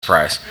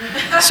Surprise.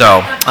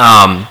 So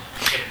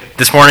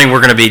this morning we're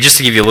going to be, just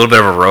to give you a little bit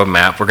of a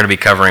roadmap, we're going to be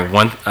covering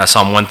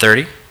Psalm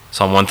 130,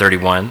 Psalm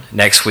 131.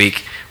 Next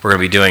week we're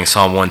going to be doing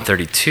Psalm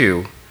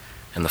 132,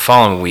 and the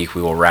following week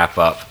we will wrap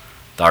up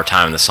our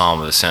time in the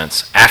Psalm of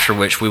Ascents, after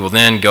which we will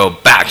then go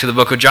back to the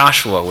book of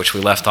Joshua, which we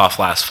left off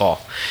last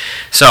fall.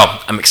 So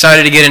I'm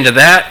excited to get into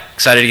that,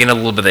 excited to get into a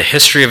little bit of the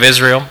history of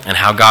Israel and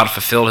how God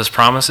fulfilled his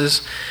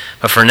promises.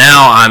 But for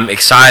now, I'm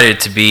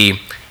excited to be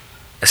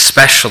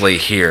especially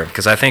here,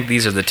 because I think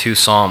these are the two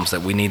Psalms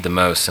that we need the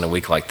most in a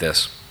week like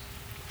this.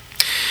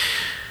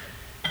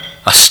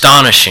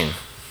 Astonishing,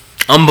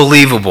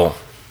 unbelievable,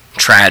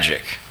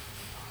 tragic.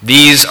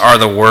 These are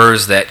the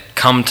words that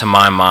come to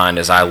my mind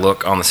as I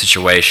look on the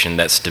situation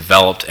that's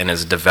developed and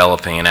is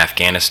developing in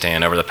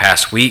Afghanistan over the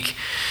past week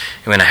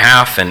and a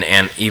half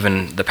and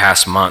even the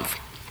past month.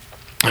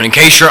 And in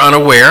case you're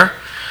unaware,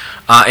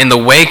 in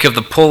the wake of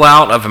the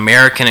pullout of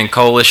American and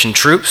coalition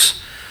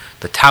troops,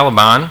 the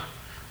Taliban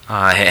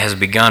has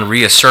begun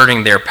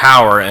reasserting their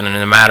power, and in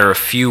a matter of a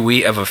few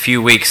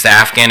weeks, the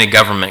Afghan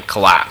government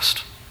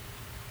collapsed.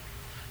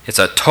 It's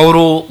a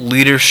total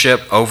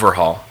leadership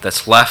overhaul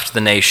that's left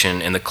the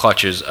nation in the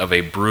clutches of a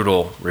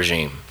brutal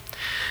regime.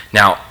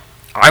 Now,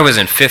 I was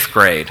in 5th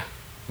grade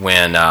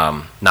when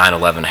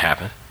 9/11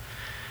 happened,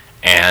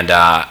 and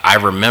I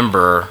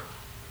remember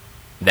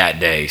that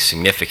day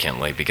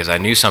significantly because I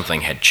knew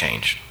something had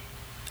changed,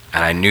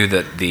 and I knew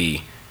that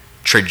the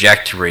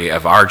trajectory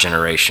of our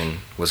generation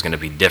was going to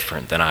be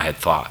different than I had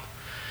thought.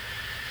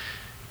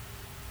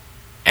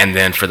 And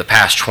then for the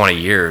past 20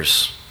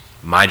 years,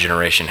 my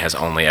generation has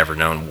only ever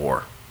known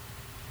war.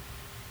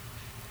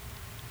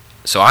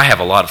 So I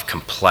have a lot of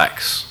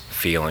complex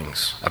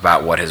feelings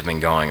about what has been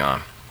going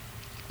on.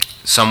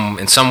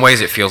 In some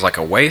ways it feels like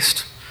a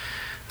waste,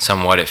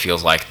 somewhat it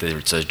feels like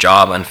it's a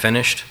job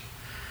unfinished,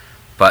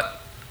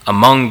 but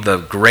among the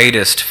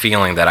greatest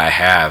feeling that I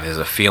have is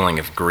a feeling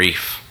of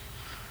grief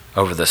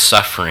over the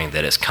suffering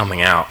that is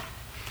coming out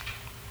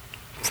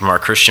from our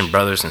Christian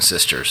brothers and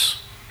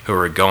sisters who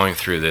are going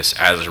through this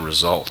as a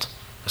result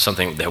of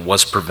something that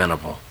was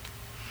preventable.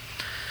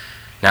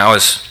 Now, I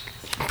was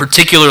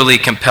particularly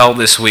compelled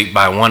this week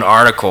by one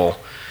article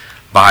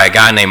by a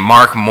guy named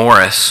Mark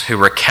Morris, who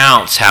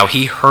recounts how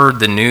he heard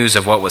the news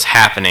of what was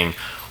happening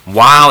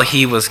while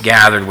he was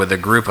gathered with a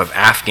group of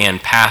Afghan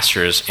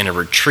pastors in a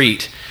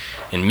retreat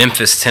in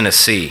Memphis,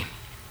 Tennessee.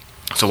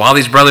 So while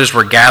these brothers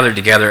were gathered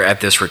together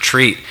at this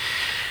retreat,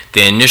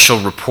 the initial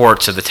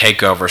reports of the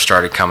takeover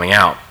started coming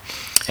out.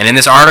 And in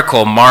this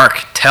article,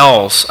 Mark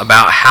tells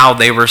about how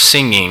they were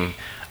singing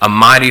 "A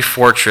Mighty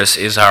Fortress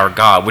is Our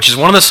God," which is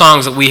one of the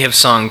songs that we have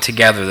sung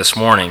together this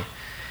morning.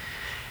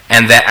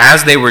 And that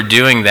as they were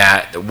doing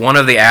that, one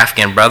of the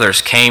Afghan brothers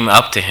came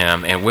up to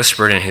him and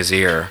whispered in his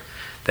ear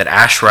that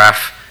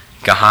Ashraf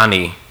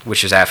Ghani,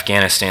 which is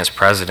Afghanistan's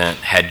president,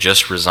 had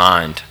just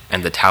resigned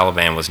and the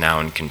Taliban was now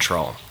in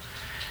control.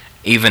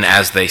 Even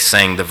as they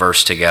sang the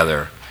verse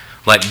together,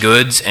 "Let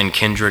goods and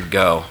kindred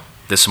go,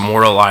 this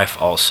mortal life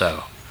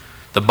also.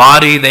 The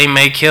body they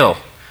may kill,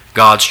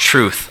 God's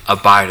truth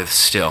abideth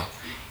still.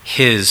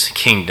 His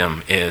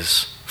kingdom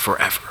is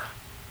forever."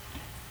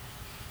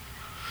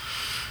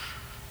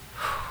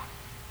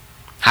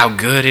 How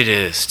good it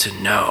is to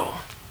know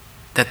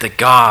that the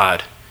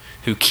God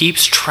who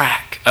keeps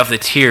track of the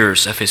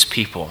tears of his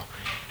people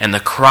and the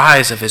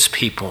cries of his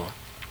people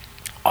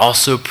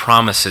also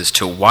promises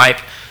to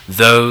wipe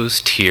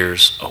those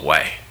tears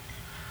away.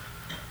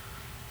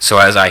 So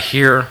as I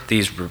hear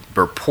these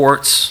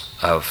reports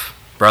of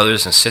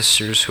brothers and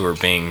sisters who are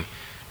being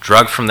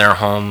drugged from their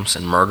homes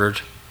and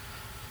murdered,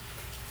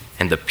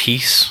 and the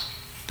peace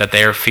that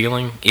they are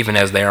feeling, even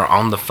as they are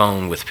on the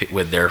phone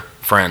with their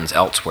friends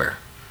elsewhere,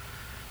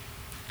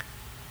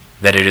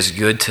 that it is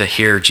good to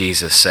hear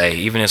Jesus say,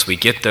 even as we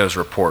get those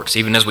reports,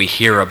 even as we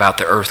hear about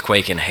the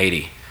earthquake in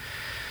Haiti,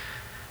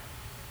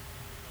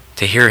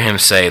 to hear him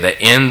say that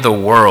in the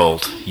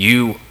world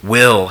you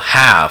will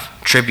have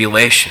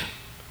tribulation,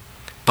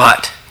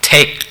 but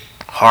take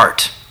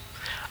heart,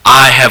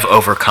 I have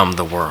overcome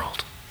the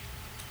world.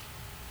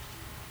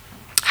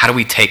 How do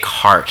we take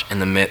heart in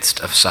the midst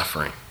of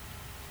suffering?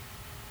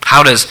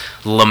 How does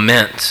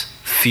lament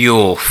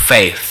fuel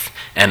faith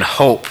and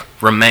hope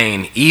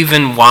remain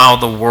even while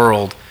the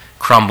world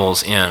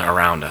crumbles in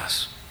around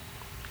us?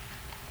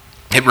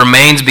 It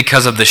remains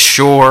because of the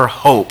sure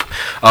hope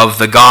of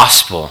the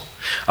gospel,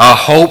 a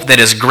hope that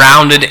is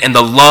grounded in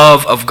the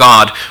love of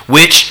God,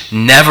 which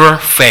never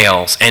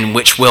fails and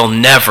which will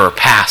never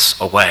pass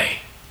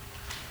away.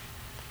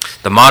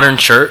 The modern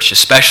church,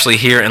 especially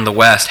here in the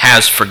West,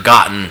 has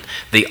forgotten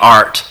the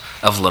art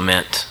of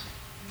lament.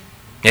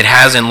 It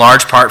has in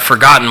large part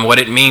forgotten what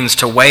it means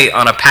to wait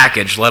on a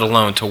package, let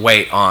alone to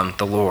wait on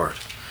the Lord.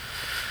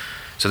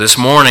 So this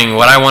morning,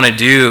 what I want to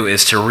do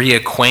is to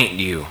reacquaint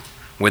you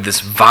with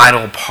this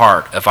vital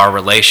part of our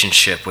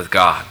relationship with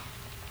God.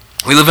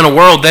 We live in a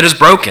world that is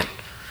broken,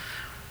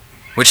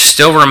 which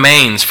still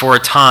remains for a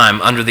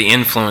time under the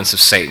influence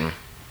of Satan.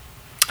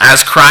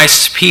 As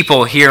Christ's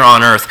people here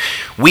on earth,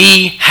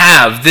 we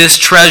have this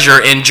treasure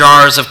in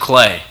jars of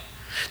clay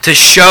to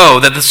show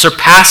that the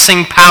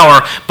surpassing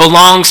power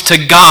belongs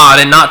to God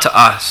and not to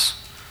us.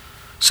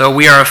 So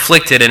we are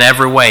afflicted in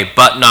every way,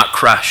 but not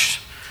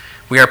crushed.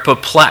 We are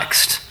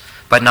perplexed,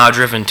 but not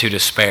driven to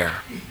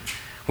despair.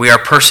 We are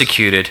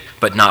persecuted,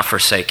 but not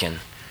forsaken.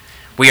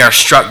 We are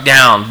struck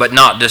down, but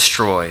not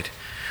destroyed.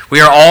 We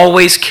are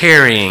always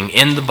carrying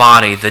in the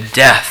body the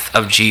death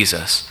of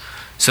Jesus,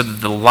 so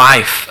that the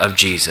life of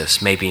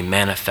Jesus may be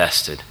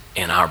manifested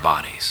in our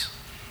bodies.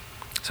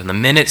 So in the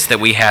minutes that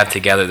we have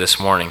together this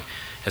morning,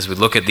 as we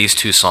look at these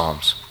two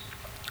Psalms,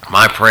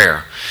 my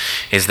prayer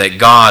is that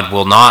God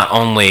will not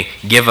only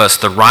give us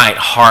the right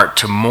heart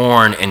to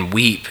mourn and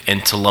weep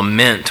and to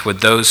lament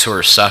with those who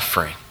are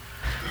suffering,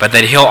 but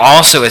that He'll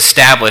also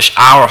establish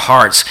our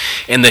hearts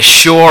in the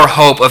sure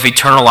hope of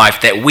eternal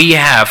life that we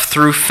have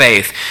through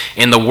faith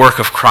in the work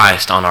of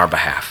Christ on our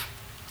behalf.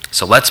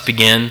 So let's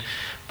begin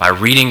by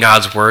reading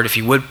God's Word. If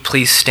you would,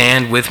 please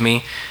stand with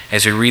me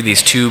as we read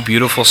these two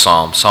beautiful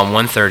Psalms, Psalm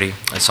 130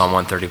 and Psalm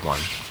 131.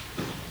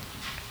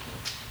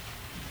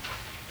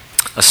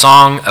 A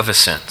Song of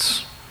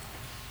Ascents.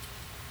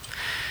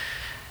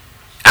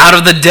 Out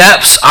of the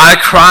depths I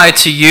cry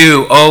to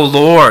you, O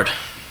Lord.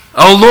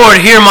 O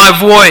Lord, hear my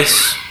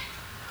voice.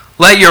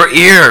 Let your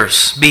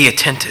ears be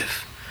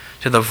attentive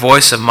to the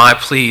voice of my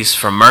pleas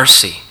for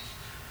mercy.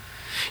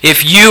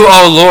 If you,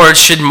 O Lord,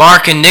 should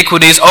mark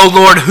iniquities, O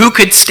Lord, who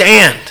could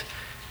stand?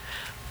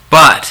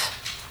 But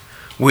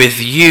with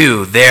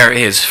you there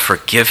is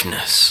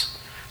forgiveness,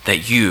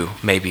 that you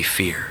may be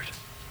feared.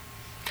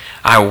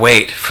 I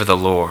wait for the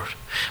Lord.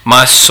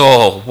 My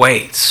soul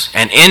waits,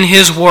 and in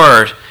His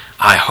word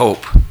I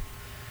hope.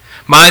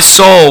 My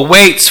soul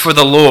waits for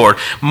the Lord,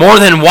 more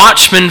than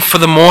watchmen for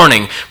the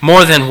morning,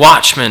 more than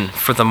watchmen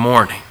for the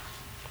morning.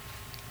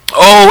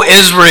 O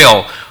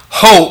Israel,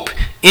 hope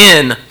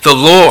in the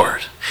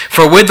Lord.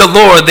 For with the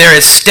Lord there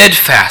is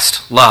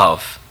steadfast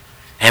love,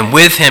 and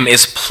with Him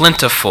is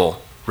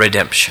plentiful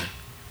redemption.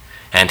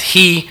 And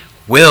He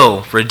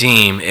will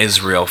redeem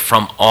Israel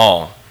from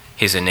all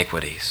his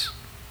iniquities.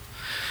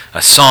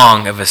 A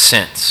Song of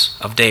Ascents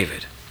of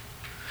David.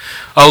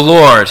 O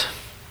Lord,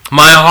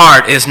 my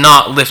heart is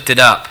not lifted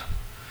up.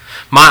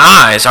 My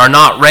eyes are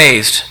not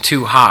raised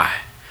too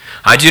high.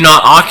 I do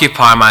not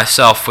occupy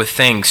myself with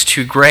things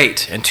too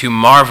great and too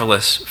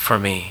marvelous for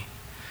me.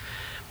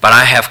 But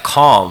I have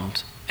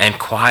calmed and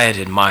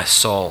quieted my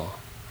soul.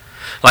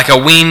 Like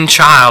a weaned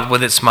child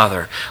with its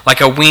mother,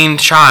 like a weaned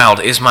child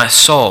is my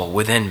soul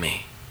within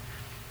me.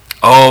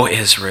 O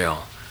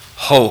Israel,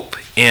 hope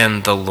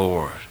in the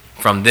Lord,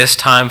 from this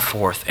time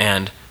forth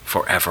and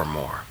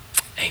forevermore.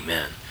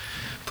 Amen.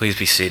 Please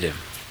be seated.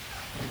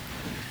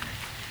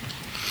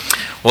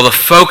 Well, the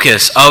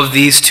focus of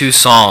these two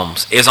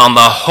Psalms is on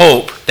the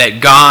hope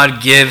that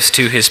God gives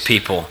to His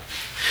people.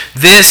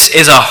 This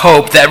is a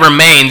hope that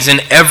remains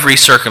in every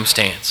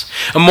circumstance.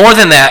 And more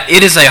than that,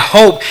 it is a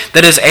hope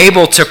that is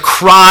able to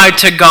cry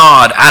to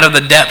God out of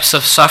the depths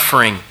of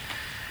suffering,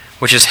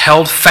 which is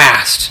held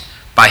fast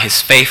by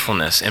His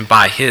faithfulness and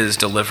by His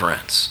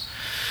deliverance.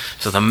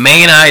 So the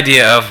main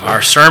idea of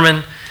our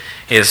sermon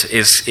is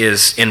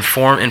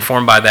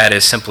informed by that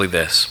is simply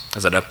this,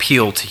 as an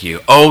appeal to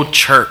you. O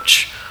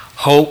church,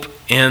 hope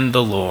in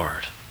the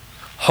Lord.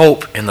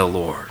 Hope in the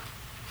Lord.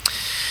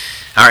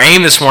 Our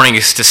aim this morning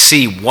is to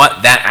see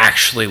what that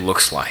actually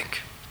looks like.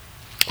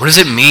 What does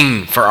it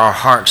mean for our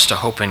hearts to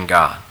hope in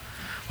God?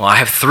 Well, I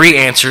have three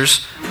answers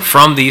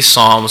from these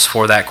Psalms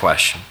for that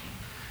question.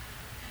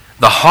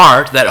 The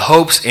heart that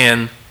hopes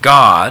in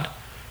God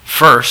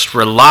first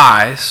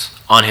relies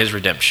on His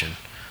redemption.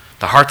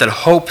 The heart that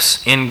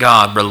hopes in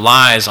God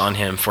relies on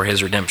Him for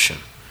His redemption.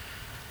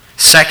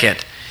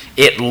 Second,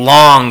 it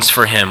longs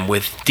for Him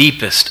with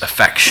deepest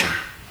affection.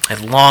 It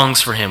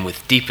longs for Him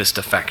with deepest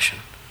affection.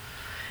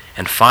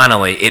 And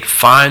finally, it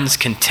finds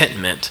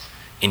contentment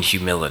in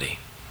humility.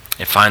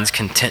 It finds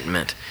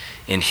contentment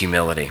in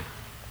humility.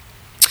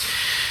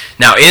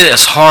 Now, it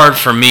is hard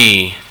for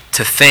me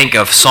to think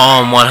of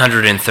Psalm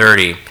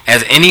 130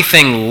 as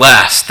anything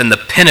less than the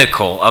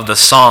pinnacle of the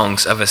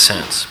songs of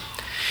ascents.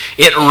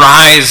 It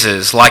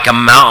rises like a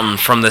mountain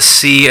from the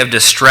sea of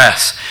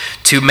distress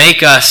to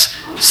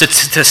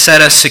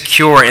set us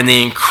secure in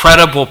the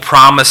incredible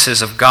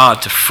promises of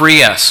God to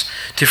free us,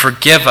 to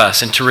forgive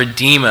us, and to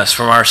redeem us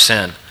from our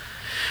sin.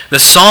 The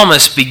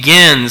psalmist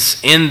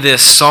begins in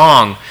this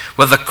song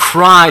with a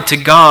cry to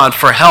God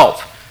for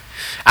help.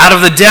 Out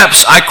of the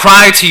depths I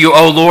cry to you,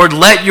 O Lord,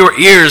 let your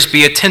ears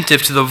be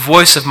attentive to the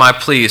voice of my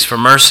pleas for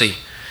mercy.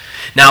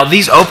 Now,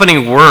 these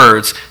opening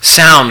words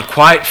sound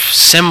quite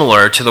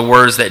similar to the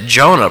words that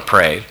Jonah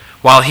prayed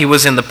while he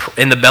was in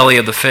the belly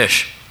of the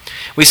fish.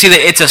 We see that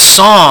it's a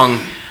song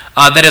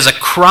that is a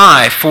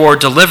cry for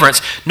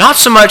deliverance, not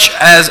so much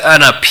as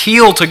an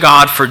appeal to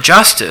God for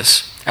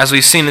justice, as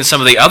we've seen in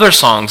some of the other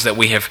songs that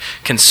we have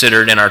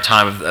considered in our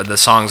time of the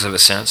Songs of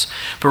Ascents,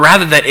 but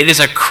rather that it is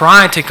a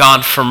cry to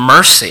God for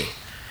mercy.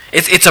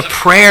 It's a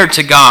prayer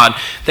to God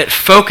that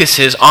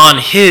focuses on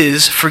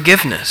His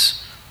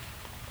forgiveness.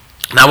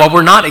 Now, while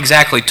we're not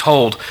exactly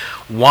told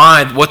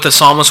what the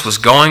psalmist was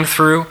going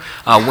through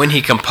when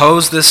he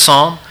composed this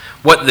psalm,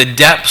 what the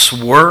depths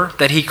were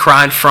that he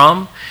cried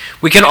from,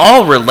 we can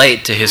all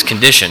relate to his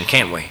condition,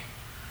 can't we?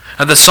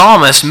 The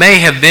psalmist may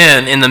have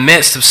been in the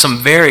midst of some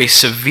very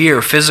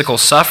severe physical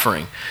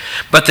suffering,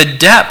 but the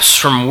depths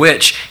from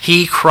which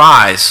he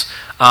cries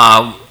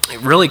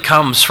really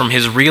comes from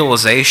his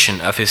realization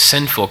of his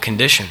sinful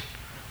condition.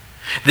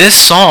 This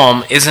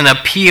psalm is an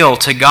appeal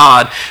to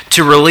God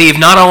to relieve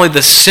not only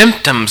the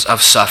symptoms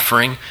of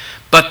suffering,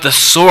 but the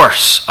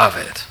source of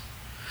it.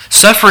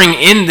 Suffering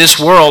in this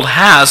world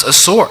has a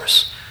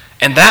source,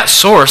 and that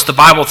source, the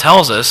Bible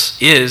tells us,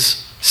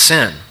 is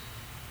sin.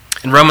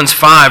 In Romans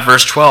 5,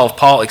 verse 12,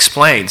 Paul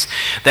explains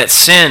that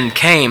sin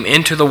came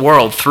into the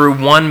world through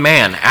one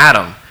man,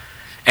 Adam,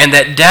 and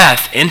that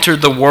death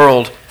entered the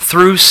world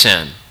through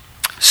sin.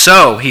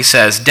 So, he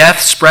says, death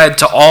spread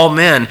to all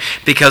men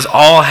because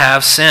all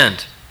have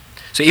sinned.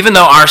 So even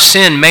though our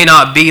sin may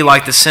not be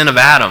like the sin of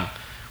Adam,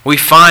 we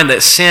find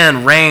that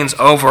sin reigns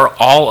over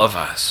all of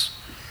us.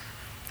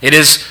 It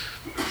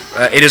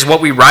is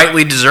what we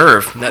rightly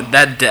deserve.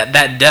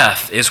 That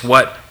death is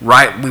what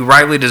we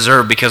rightly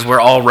deserve because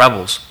we're all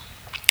rebels.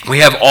 We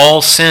have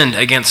all sinned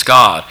against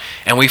God,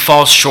 and we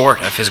fall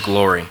short of his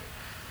glory.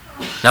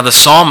 Now the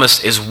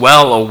psalmist is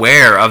well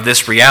aware of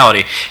this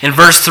reality. In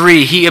verse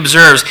 3, he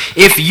observes,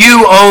 "If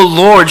you, O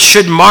Lord,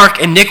 should mark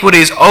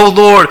iniquities, O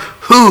Lord,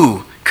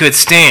 who could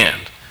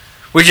stand?"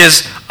 Which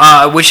is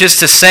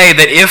to say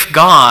that if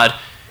God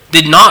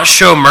did not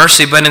show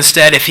mercy, but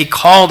instead if he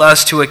called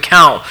us to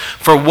account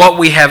for what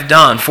we have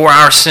done, for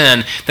our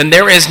sin, then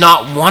there is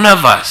not one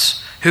of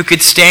us who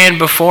could stand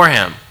before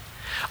him.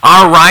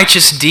 Our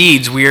righteous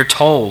deeds, we are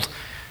told,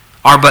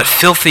 are but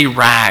filthy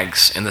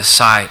rags in the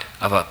sight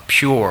of a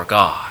pure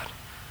God.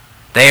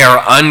 They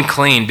are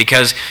unclean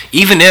because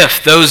even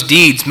if those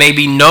deeds may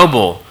be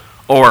noble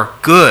or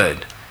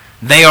good,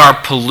 they are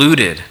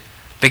polluted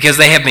because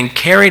they have been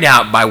carried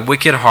out by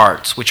wicked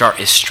hearts which are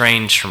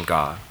estranged from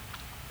God.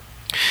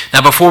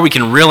 Now, before we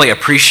can really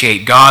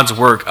appreciate God's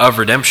work of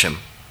redemption,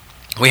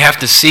 we have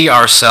to see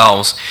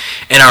ourselves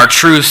in our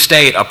true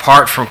state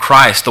apart from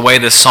Christ, the way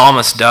the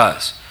psalmist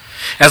does.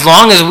 As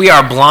long as we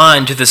are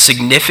blind to the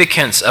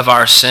significance of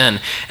our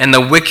sin and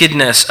the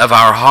wickedness of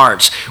our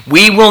hearts,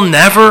 we will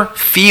never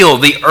feel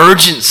the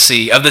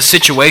urgency of the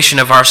situation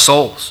of our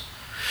souls.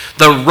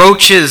 The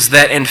roaches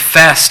that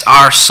infest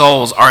our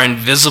souls are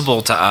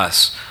invisible to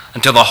us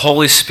until the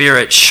Holy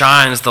Spirit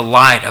shines the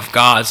light of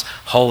God's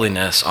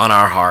holiness on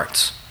our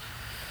hearts.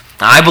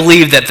 Now, I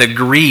believe that the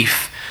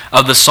grief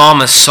of the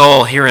psalmist's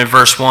soul here in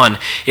verse 1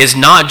 is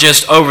not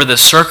just over the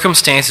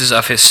circumstances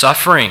of his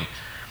suffering,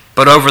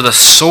 but over the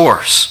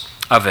source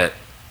of it.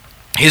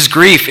 His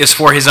grief is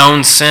for his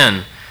own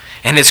sin,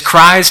 and his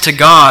cries to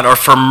God are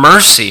for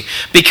mercy,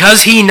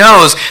 because he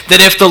knows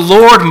that if the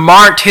Lord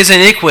marked his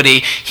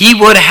iniquity, he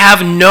would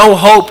have no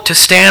hope to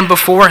stand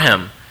before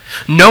him.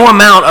 No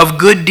amount of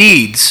good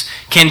deeds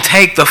can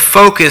take the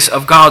focus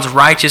of God's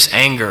righteous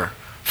anger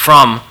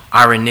from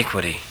our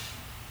iniquity.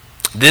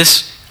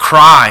 This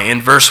cry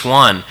in verse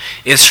 1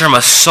 is from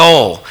a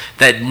soul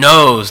that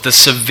knows the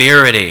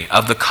severity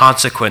of the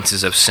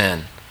consequences of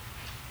sin.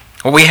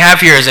 What we have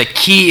here is a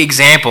key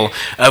example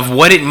of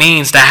what it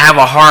means to have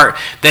a heart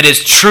that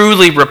is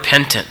truly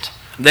repentant.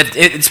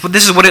 This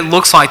is what it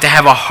looks like to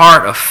have a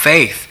heart of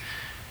faith.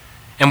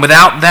 And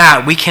without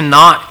that, we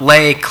cannot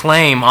lay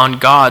claim on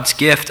God's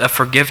gift of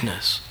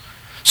forgiveness.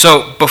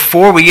 So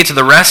before we get to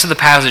the rest of the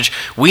passage,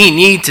 we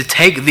need to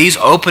take these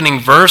opening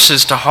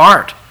verses to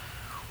heart.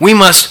 We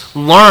must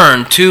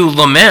learn to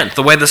lament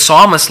the way the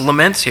psalmist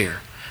laments here.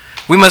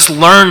 We must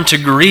learn to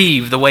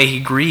grieve the way he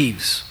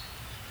grieves.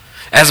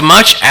 As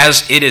much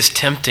as it is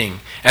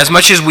tempting, as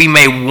much as we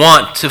may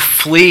want to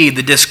flee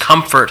the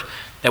discomfort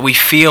that we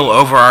feel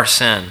over our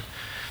sin,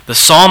 the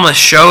psalmist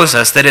shows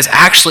us that it's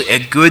actually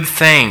a good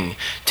thing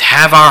to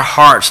have our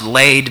hearts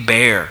laid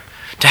bare,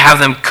 to have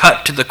them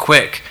cut to the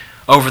quick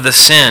over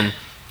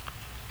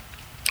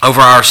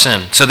our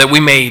sin, so that we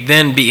may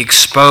then be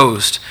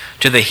exposed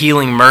to the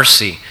healing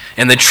mercy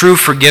and the true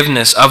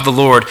forgiveness of the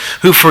Lord,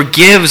 who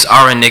forgives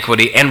our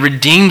iniquity and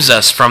redeems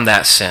us from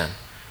that sin.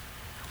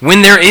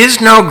 When there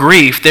is no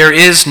grief, there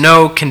is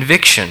no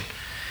conviction.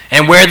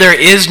 And where there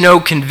is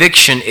no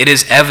conviction, it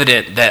is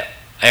evident that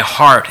a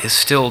heart is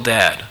still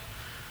dead.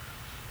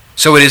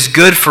 So it is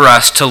good for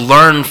us to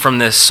learn from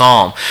this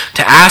psalm,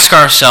 to ask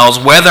ourselves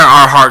whether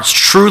our hearts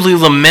truly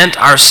lament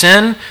our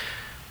sin,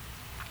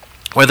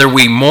 whether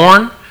we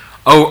mourn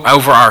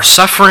over our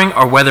suffering,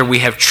 or whether we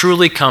have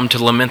truly come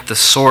to lament the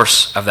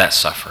source of that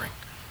suffering.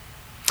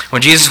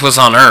 When Jesus was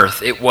on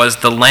earth, it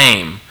was the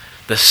lame,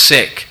 the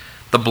sick,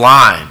 the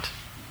blind,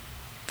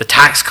 the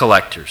tax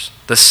collectors,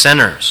 the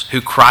sinners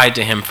who cried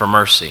to him for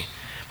mercy,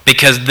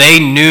 because they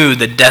knew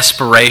the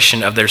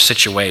desperation of their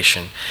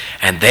situation,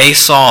 and they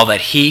saw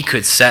that he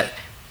could set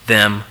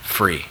them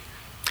free.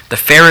 The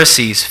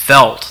Pharisees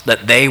felt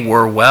that they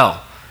were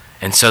well,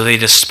 and so they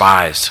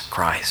despised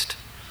Christ.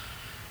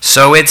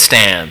 So it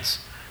stands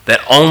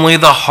that only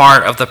the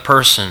heart of the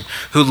person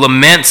who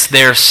laments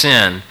their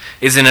sin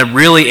is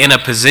really in a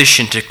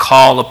position to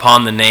call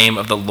upon the name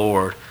of the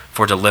Lord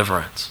for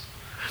deliverance.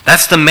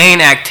 That's the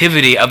main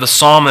activity of the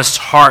psalmist's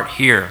heart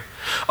here.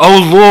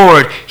 O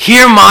Lord,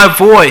 hear my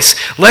voice.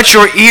 Let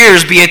your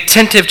ears be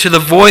attentive to the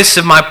voice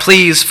of my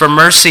pleas for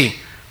mercy.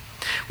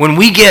 When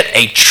we get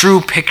a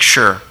true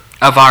picture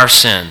of our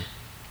sin,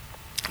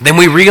 then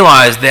we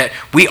realize that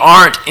we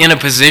aren't in a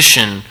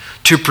position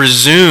to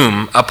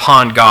presume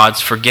upon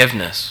God's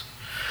forgiveness.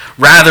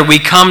 Rather, we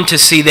come to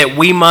see that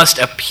we must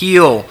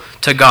appeal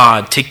to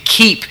God to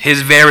keep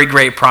his very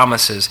great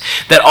promises,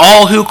 that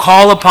all who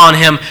call upon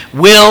him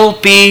will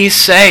be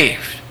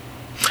saved.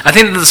 I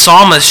think that the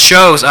psalmist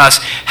shows us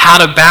how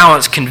to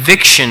balance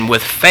conviction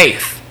with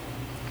faith.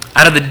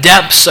 Out of the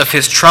depths of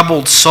his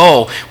troubled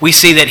soul, we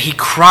see that he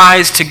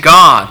cries to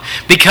God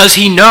because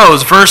he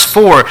knows, verse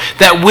 4,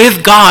 that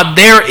with God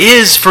there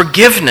is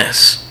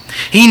forgiveness.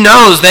 He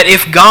knows that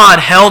if God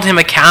held him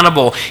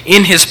accountable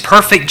in his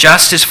perfect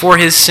justice for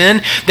his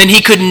sin, then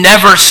he could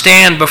never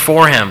stand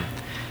before him.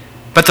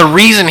 But the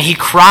reason he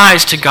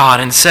cries to God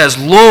and says,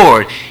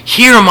 Lord,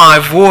 hear my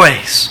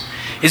voice,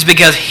 is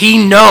because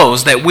he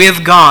knows that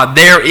with God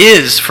there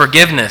is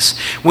forgiveness,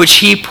 which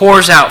he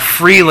pours out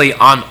freely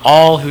on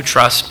all who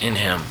trust in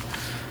him.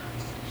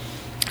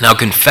 Now,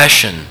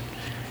 confession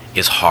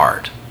is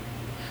hard.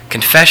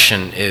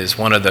 Confession is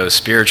one of those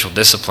spiritual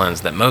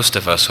disciplines that most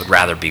of us would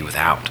rather be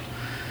without.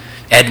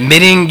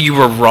 Admitting you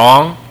were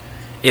wrong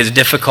is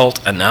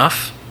difficult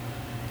enough.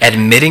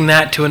 Admitting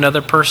that to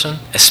another person,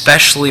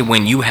 especially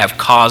when you have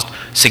caused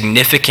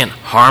significant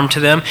harm to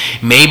them,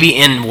 maybe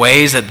in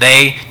ways that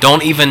they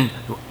don't even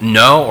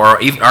know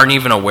or aren't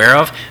even aware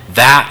of,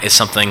 that is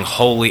something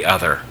wholly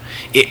other.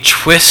 It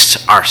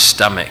twists our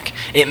stomach.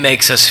 It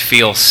makes us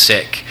feel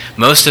sick.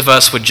 Most of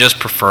us would just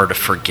prefer to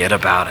forget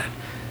about it.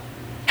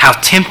 How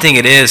tempting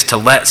it is to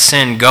let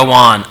sin go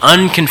on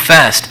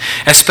unconfessed,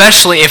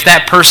 especially if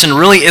that person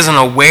really isn't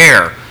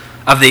aware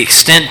of the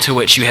extent to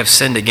which you have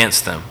sinned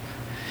against them.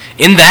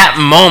 In that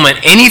moment,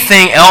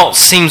 anything else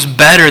seems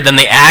better than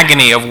the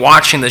agony of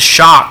watching the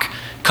shock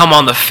come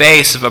on the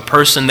face of a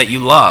person that you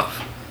love.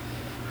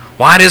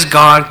 Why does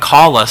God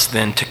call us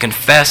then to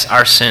confess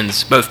our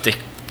sins both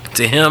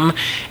to him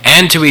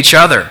and to each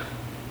other?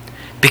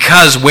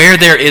 Because where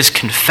there is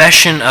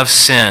confession of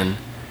sin,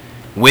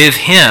 with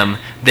him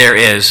there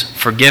is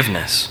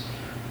forgiveness.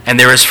 And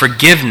there is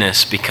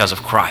forgiveness because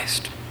of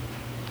Christ.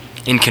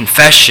 In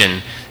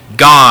confession,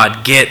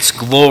 God gets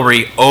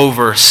glory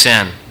over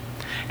sin.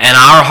 And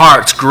our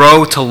hearts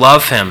grow to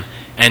love him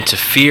and to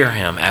fear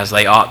him as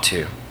they ought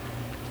to.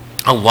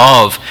 I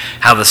love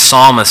how the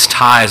psalmist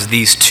ties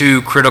these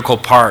two critical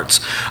parts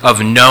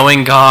of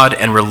knowing God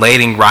and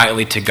relating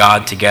rightly to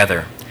God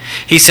together.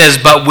 He says,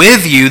 but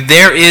with you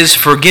there is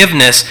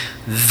forgiveness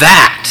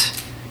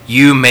that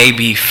you may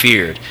be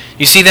feared.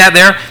 You see that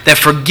there? That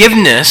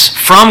forgiveness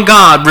from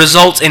God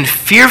results in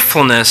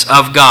fearfulness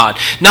of God.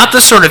 Not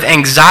the sort of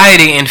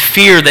anxiety and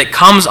fear that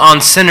comes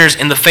on sinners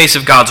in the face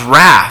of God's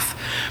wrath,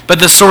 but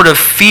the sort of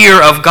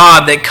fear of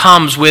God that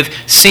comes with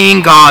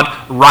seeing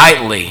God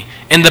rightly,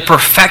 in the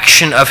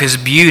perfection of his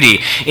beauty,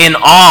 in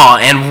awe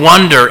and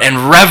wonder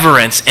and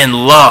reverence and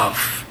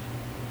love.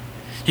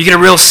 You get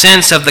a real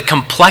sense of the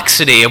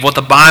complexity of what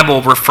the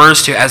Bible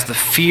refers to as the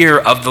fear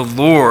of the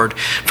Lord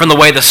from the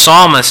way the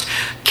psalmist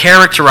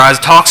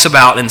talks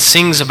about and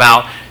sings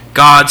about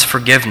God's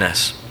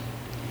forgiveness.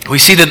 We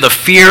see that the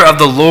fear of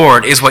the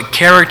Lord is what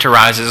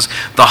characterizes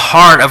the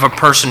heart of a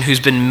person who's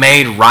been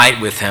made right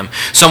with him,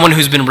 someone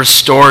who's been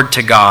restored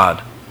to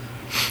God.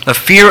 The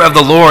fear of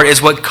the Lord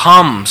is what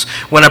comes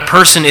when a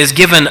person is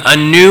given a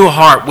new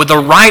heart with the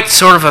right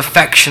sort of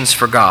affections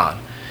for God.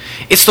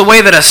 It's the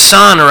way that a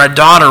son or a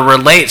daughter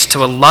relates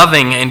to a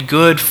loving and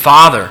good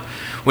father,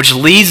 which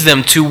leads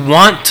them to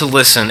want to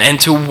listen and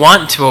to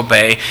want to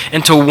obey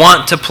and to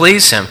want to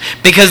please him,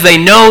 because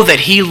they know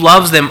that he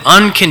loves them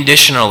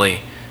unconditionally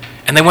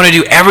and they want to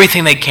do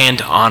everything they can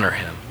to honor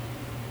him.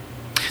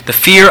 The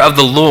fear of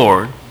the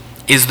Lord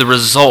is the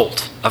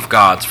result of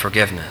God's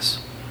forgiveness.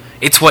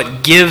 It's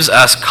what gives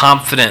us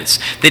confidence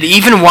that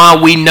even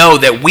while we know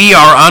that we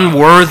are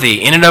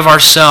unworthy in and of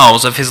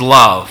ourselves of his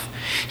love,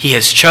 he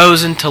has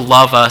chosen to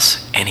love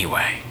us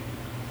anyway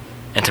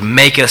and to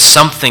make us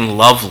something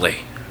lovely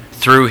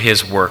through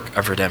his work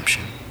of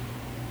redemption.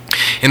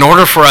 In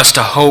order for us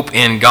to hope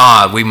in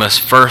God, we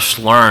must first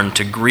learn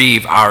to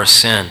grieve our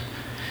sin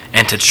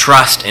and to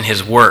trust in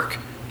his work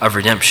of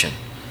redemption.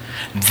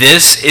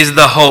 This is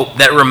the hope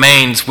that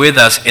remains with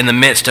us in the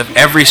midst of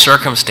every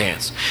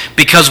circumstance,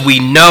 because we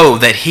know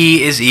that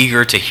he is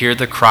eager to hear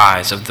the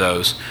cries of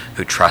those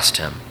who trust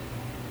him.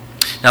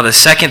 Now, the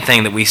second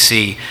thing that we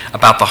see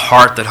about the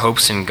heart that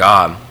hopes in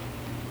God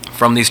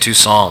from these two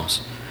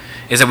psalms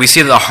is that we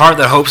see that the heart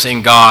that hopes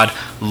in God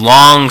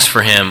longs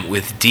for him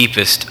with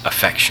deepest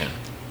affection.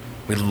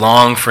 We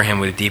long for him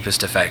with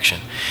deepest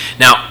affection.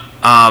 Now,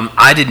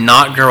 I did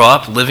not grow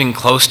up living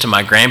close to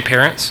my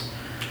grandparents.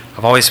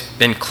 I've always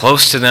been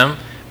close to them,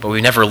 but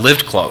we never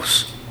lived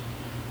close.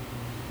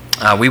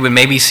 We would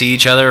maybe see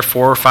each other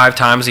 4 or 5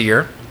 times a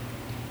year.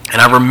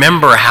 And I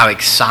remember how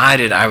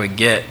excited I would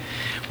get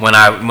when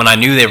I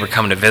knew they were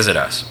coming to visit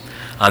us.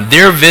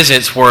 Their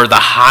visits were the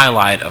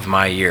highlight of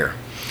my year.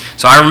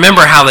 So I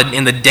remember how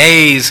in the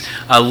days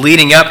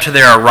leading up to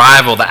their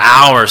arrival, the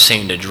hours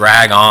seemed to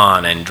drag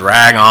on and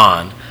drag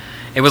on.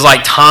 It was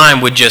like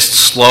time would just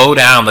slow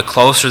down the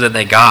closer that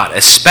they got,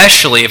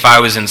 especially if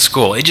I was in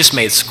school. It just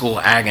made school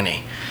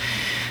agony.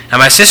 And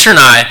my sister and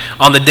I,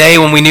 on the day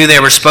when we knew they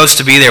were supposed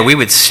to be there, we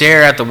would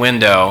stare out the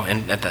window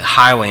and at the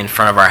highway in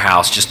front of our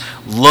house, just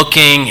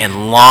looking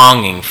and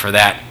longing for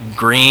that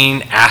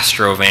green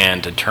Astro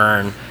van to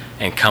turn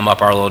and come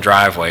up our little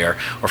driveway, or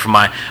for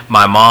my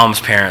mom's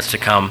parents to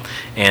come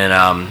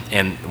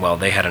and well,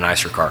 they had a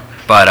nicer car.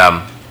 But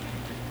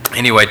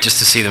anyway, just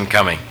to see them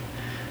coming.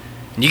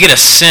 And you get a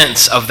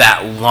sense of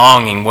that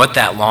longing, what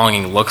that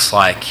longing looks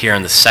like here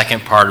in the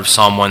second part of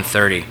Psalm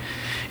 130.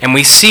 And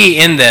we see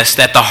in this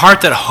that the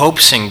heart that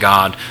hopes in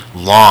God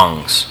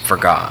longs for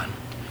God.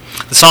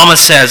 The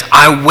psalmist says,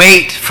 I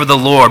wait for the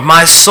Lord.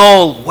 My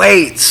soul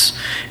waits.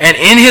 And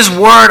in his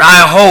word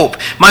I hope.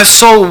 My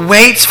soul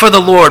waits for the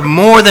Lord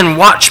more than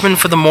watchmen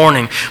for the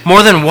morning.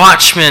 More than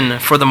watchmen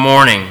for the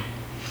morning.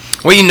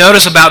 What you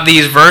notice about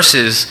these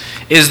verses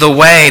is the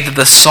way that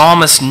the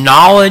psalmist's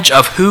knowledge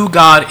of who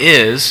God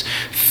is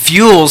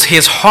fuels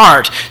his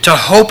heart to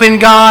hope in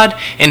God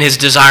and his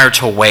desire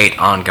to wait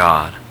on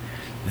God.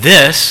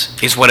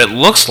 This is what it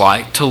looks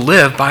like to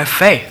live by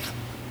faith.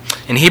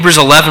 In Hebrews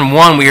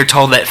 11:1, we are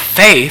told that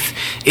faith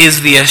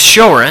is the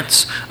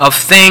assurance of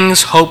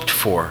things hoped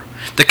for,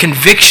 the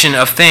conviction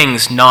of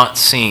things not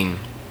seen,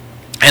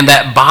 and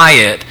that by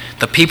it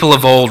the people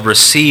of old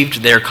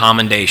received their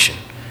commendation.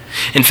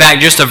 In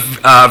fact, just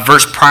a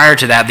verse prior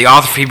to that, the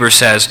author of Hebrews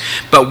says,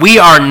 but we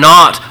are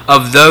not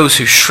of those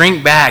who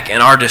shrink back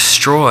and are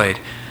destroyed,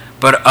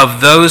 but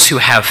of those who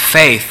have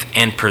faith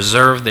and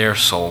preserve their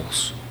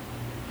souls.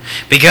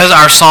 Because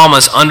our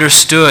psalmist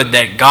understood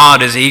that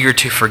God is eager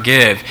to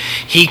forgive,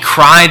 he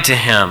cried to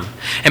him.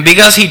 And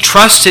because he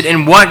trusted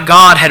in what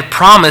God had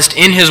promised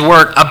in his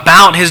word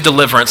about his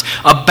deliverance,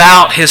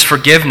 about his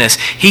forgiveness,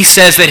 he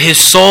says that his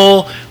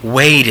soul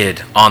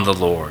waited on the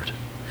Lord.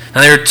 Now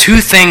there are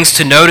two things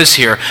to notice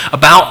here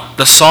about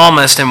the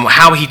psalmist and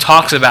how he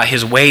talks about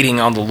his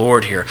waiting on the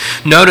Lord here.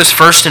 Notice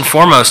first and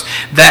foremost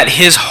that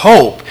his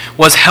hope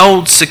was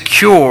held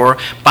secure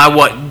by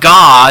what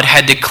God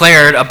had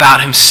declared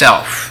about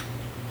himself.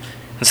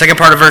 The second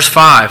part of verse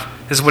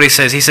 5, this is what he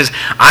says. He says,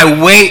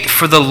 I wait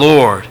for the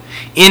Lord.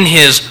 In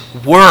his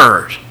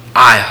word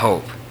I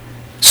hope.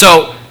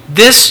 So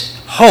this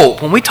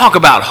hope, when we talk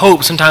about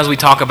hope, sometimes we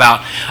talk about,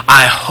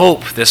 I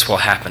hope this will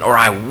happen, or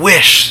I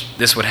wish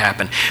this would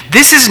happen.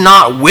 This is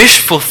not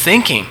wishful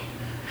thinking.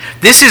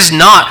 This is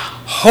not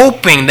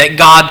hoping that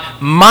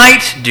God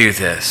might do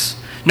this.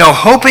 No,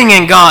 hoping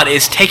in God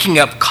is taking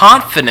up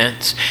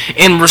confidence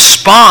in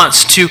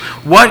response to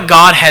what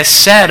God has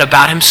said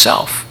about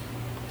himself.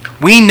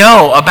 We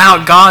know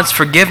about God's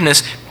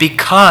forgiveness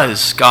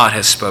because God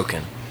has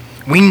spoken.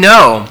 We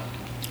know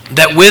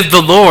that with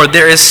the Lord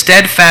there is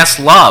steadfast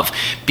love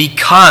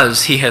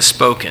because he has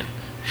spoken.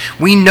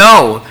 We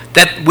know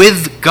that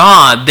with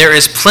God there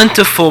is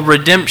plentiful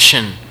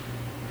redemption,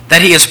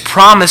 that he has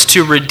promised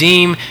to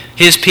redeem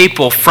his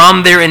people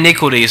from their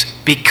iniquities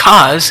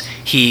because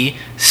he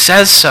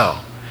says so.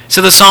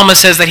 So the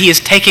psalmist says that he is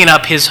taking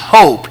up his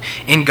hope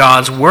in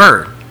God's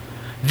word.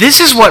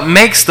 This is what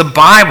makes the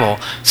Bible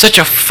such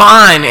a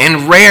fine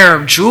and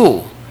rare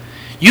jewel.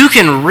 You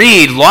can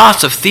read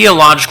lots of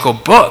theological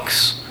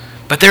books,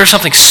 but there's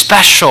something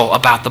special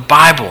about the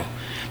Bible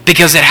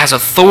because it has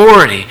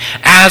authority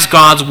as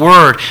God's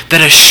word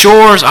that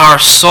assures our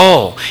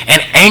soul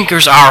and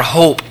anchors our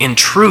hope in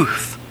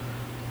truth.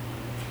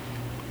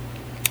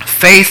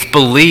 Faith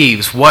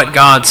believes what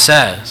God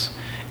says,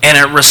 and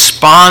it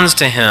responds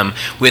to him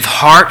with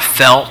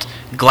heartfelt,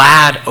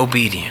 glad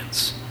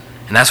obedience.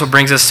 And that's what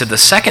brings us to the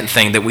second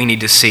thing that we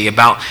need to see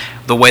about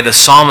the way the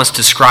psalmist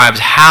describes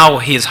how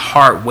his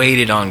heart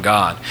waited on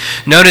God.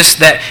 Notice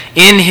that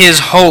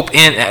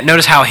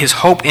notice how his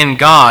hope in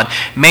God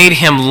made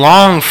him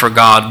long for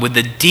God with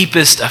the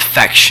deepest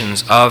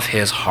affections of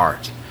his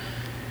heart.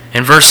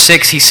 In verse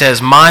 6 he says,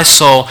 my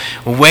soul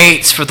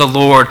waits for the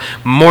Lord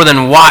more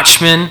than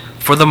watchmen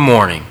for the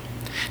morning.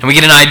 And we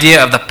get an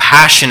idea of the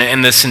passion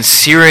and the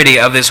sincerity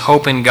of this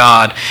hope in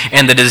God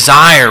and the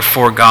desire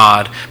for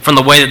God from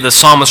the way that the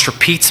psalmist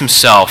repeats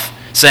himself,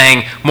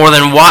 saying, more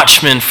than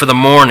watchmen for the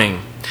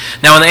morning.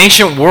 Now in the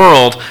ancient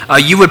world,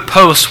 you would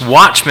post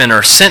watchmen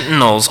or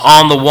sentinels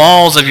on the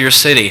walls of your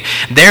city.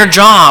 Their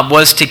job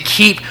was to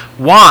keep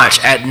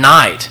watch at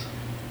night.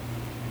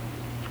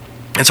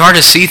 It's hard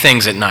to see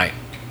things at night.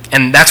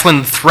 And that's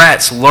when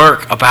threats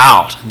lurk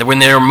about, when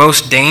they're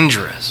most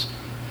dangerous.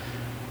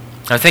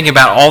 I'm thinking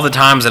about all the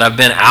times that I've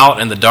been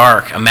out in the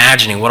dark,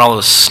 imagining what all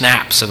those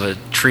snaps of the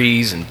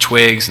trees and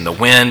twigs and the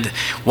wind,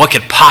 what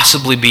could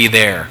possibly be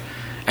there.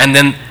 And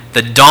then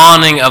the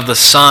dawning of the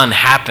sun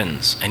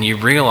happens, and you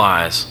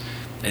realize,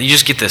 and you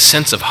just get this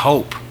sense of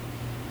hope.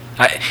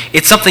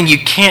 It's something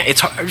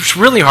it's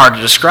really hard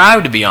to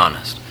describe, to be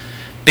honest,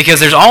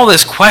 because there's all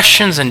this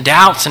questions and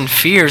doubts and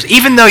fears,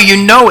 even though you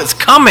know it's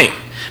coming.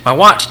 My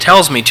watch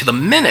tells me to the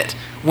minute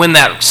when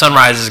that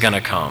sunrise is going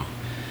to come.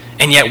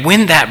 And yet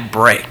when that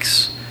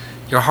breaks,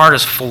 Your heart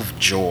is full of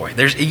joy.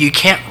 You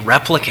can't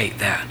replicate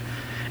that.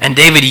 And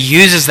David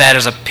uses that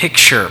as a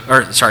picture,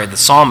 the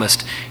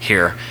psalmist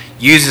here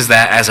uses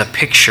that as a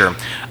picture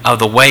of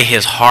the way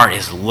his heart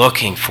is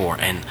looking for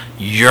and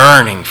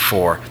yearning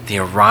for the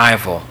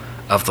arrival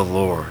of the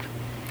Lord.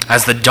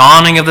 As the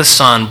dawning of the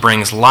sun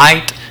brings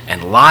light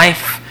and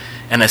life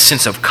and a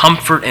sense of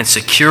comfort and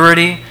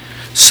security,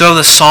 so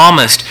the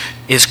psalmist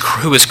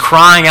who is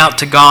crying out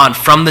to God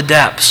from the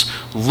depths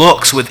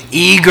looks with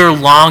eager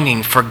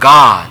longing for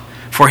God,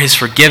 for his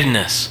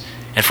forgiveness,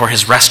 and for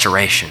his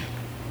restoration.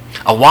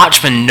 A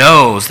watchman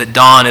knows that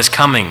dawn is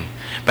coming,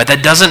 but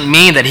that doesn't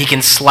mean that he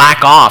can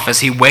slack off as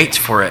he waits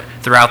for it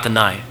throughout the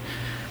night.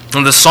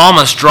 And the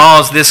psalmist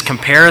draws this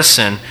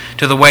comparison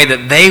to the way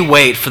that they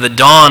wait for the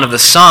dawn of the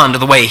sun to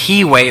the way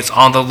he waits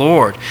on the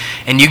Lord.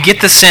 And you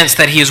get the sense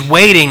that he is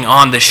waiting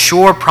on the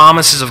sure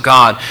promises of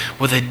God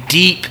with a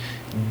deep,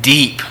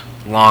 deep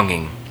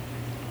longing.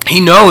 He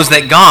knows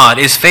that God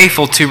is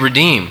faithful to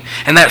redeem,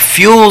 and that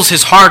fuels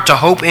his heart to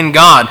hope in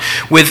God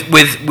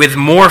with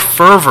more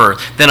fervor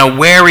than a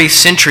wary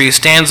sentry who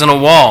stands on a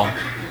wall.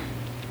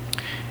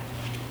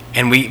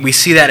 And we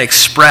see that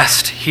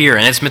expressed here,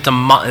 and it's meant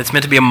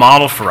to be a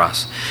model for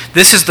us.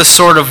 This is the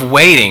sort of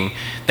waiting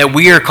that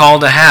we are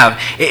called to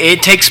have.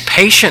 It takes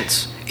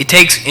patience. It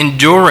takes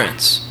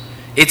endurance.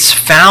 It's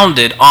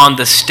founded on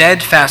the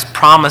steadfast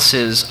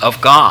promises of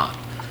God.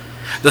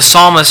 The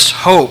psalmist's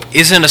hope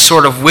isn't a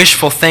sort of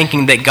wishful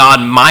thinking that God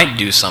might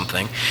do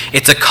something.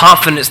 It's a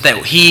confidence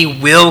that he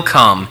will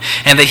come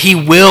and that he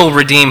will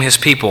redeem his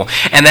people.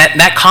 And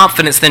that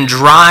confidence then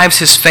drives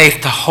his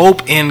faith to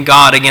hope in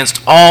God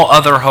against all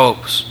other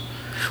hopes.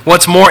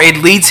 What's more,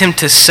 it leads him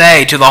to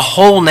say to the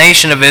whole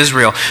nation of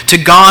Israel,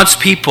 to God's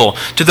people,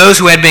 to those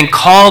who had been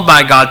called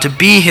by God to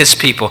be his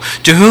people,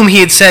 to whom he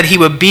had said he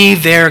would be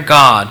their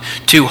God,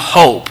 to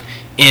hope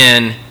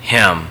in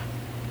him.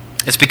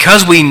 It's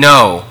because we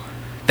know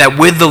that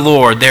with the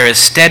Lord there is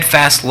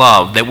steadfast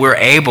love that we're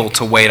able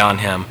to wait on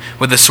him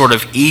with the sort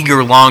of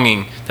eager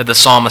longing that the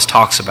psalmist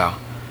talks about.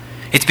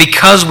 It's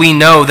because we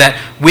know that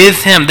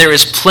with him there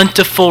is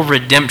plentiful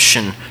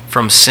redemption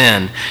from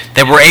sin,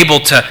 that we're able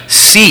to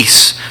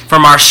cease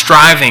from our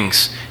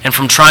strivings and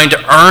from trying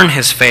to earn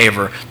his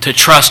favor, to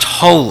trust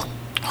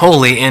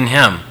wholly in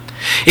him.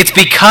 It's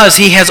because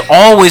he has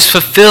always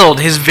fulfilled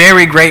his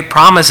very great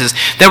promises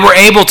that we're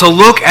able to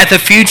look at the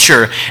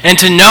future and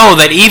to know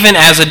that even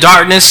as the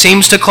darkness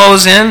seems to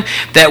close in,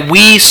 that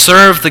we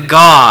serve the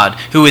God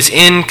who is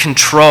in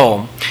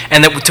control.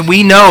 And that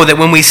we know that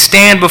when we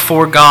stand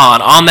before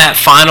God on that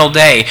final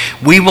day,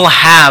 we will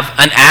have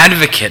an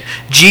advocate,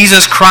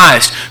 Jesus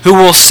Christ, who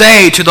will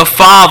say to the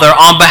Father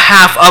on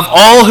behalf of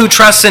all who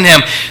trust in him,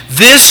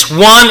 "This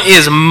one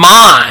is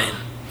mine.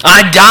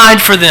 I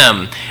died for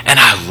them, and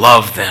I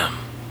love them.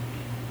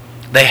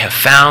 They have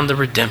found the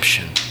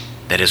redemption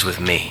that is with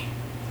me."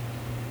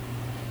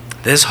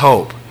 This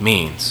hope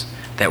means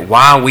that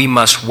while we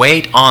must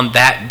wait on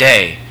that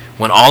day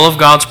when all of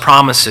God's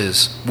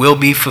promises will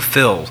be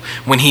fulfilled,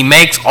 when he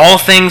makes all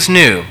things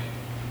new,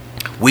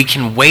 we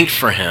can wait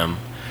for him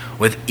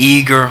with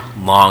eager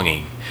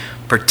longing,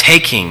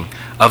 partaking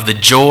of the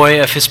joy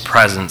of his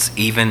presence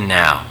even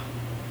now.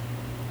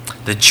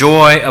 The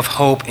joy of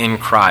hope in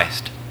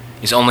Christ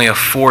is only a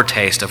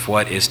foretaste of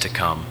what is to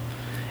come.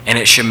 And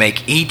it should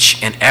make each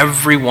and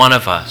every one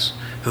of us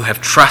who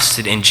have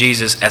trusted in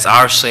Jesus as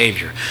our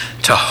Savior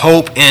to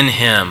hope in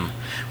him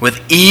with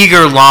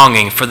eager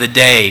longing for the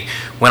day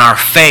when our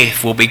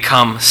faith will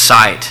become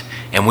sight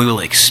and we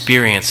will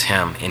experience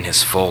him in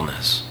his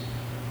fullness.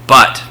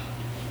 But,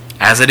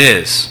 as it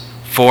is,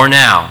 for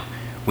now,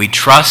 we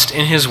trust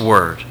in his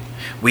word,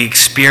 we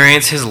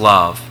experience his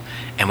love,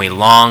 and we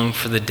long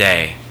for the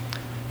day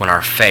when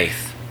our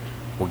faith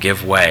will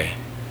give way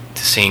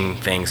to seeing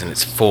things in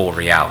its full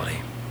reality.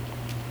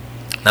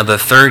 Now, the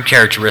third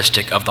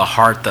characteristic of the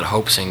heart that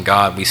hopes in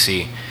God we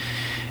see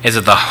is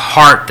that the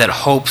heart that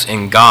hopes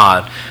in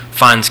God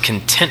finds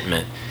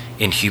contentment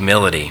in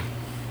humility.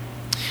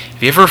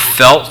 Have you ever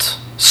felt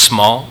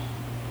small?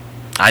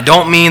 I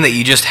don't mean that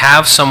you just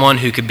have someone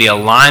who could be a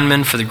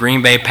lineman for the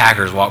Green Bay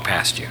Packers walk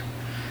past you.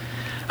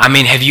 I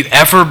mean, have you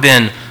ever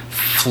been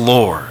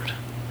floored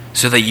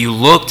so that you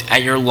looked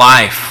at your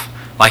life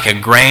like a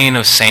grain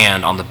of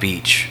sand on the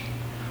beach,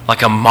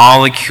 like a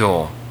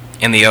molecule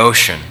in the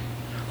ocean,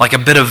 like a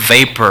bit of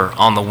vapor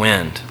on the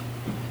wind?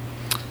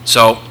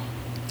 So,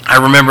 I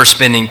remember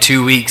spending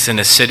 2 weeks in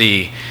a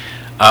city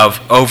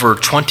of over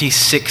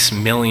 26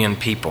 million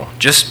people,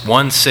 just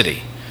one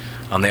city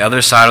on the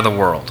other side of the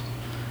world.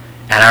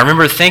 And I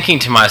remember thinking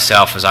to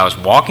myself as I was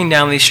walking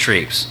down these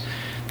streets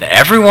that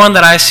everyone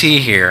that I see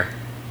here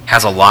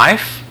has a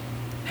life,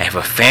 they have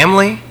a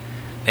family,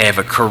 they have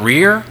a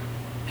career,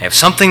 they have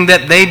something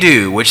that they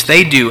do, which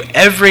they do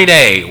every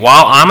day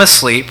while I'm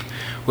asleep,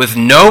 with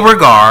no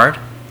regard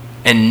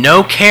and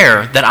no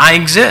care that I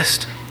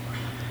exist.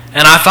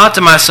 And I thought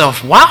to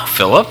myself, wow,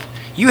 Philip,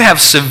 you have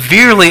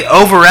severely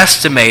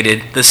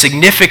overestimated the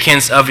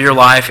significance of your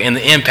life and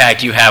the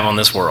impact you have on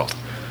this world.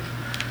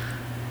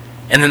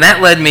 And then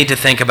that led me to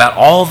think about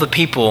all the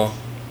people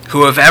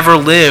who have ever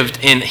lived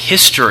in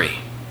history,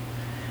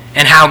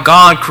 and how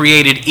God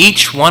created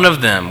each one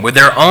of them with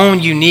their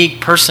own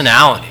unique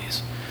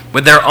personalities,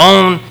 with their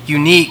own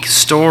unique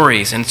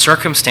stories and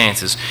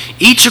circumstances,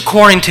 each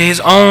according to his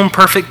own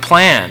perfect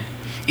plan,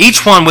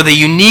 each one with a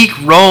unique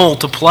role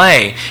to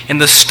play in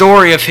the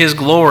story of his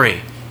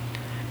glory.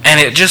 And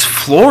it just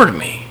floored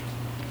me.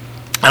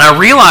 And I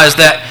realized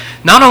that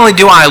not only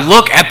do I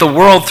look at the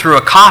world through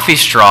a coffee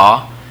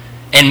straw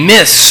and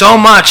miss so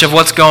much of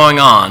what's going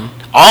on,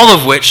 all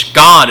of which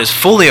God is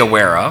fully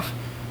aware of,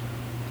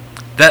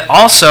 that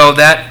also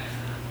that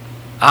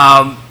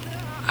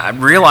I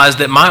realized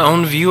that my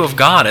own view of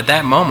God at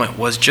that moment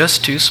was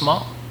just too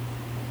small.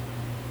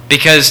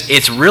 Because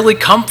it's really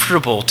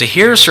comfortable to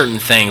hear certain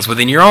things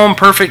within your own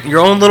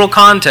little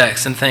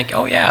context and think,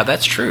 oh yeah,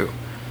 that's true.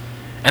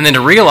 And then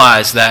to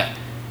realize that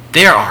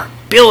there are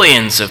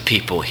billions of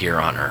people here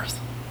on earth,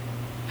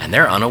 and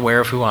they're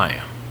unaware of who I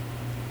am.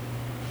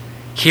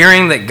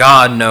 Hearing that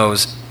God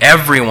knows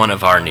every one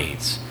of our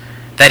needs,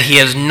 that he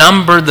has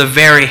numbered the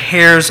very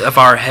hairs of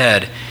our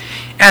head,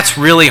 that's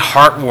really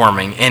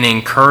heartwarming and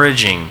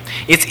encouraging.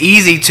 It's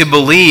easy to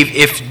believe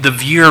if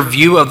your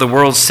view of the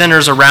world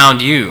centers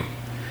around you.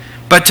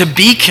 But to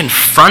be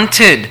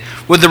confronted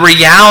with the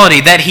reality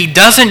that he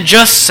doesn't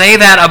just say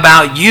that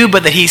about you,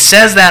 but that he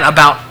says that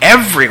about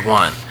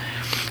everyone.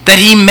 That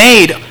he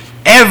made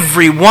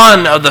every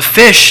one of the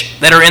fish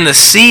that are in the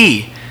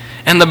sea,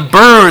 and the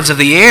birds of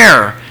the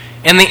air,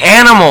 and the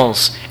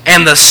animals,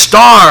 and the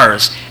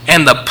stars,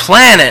 and the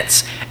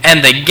planets,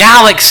 and the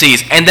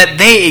galaxies, and that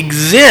they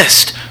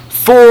exist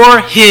for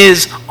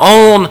his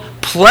own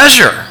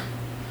pleasure.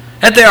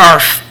 That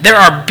there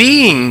are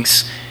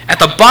beings at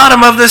the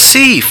bottom of the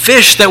sea,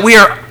 fish that we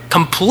are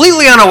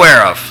completely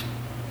unaware of,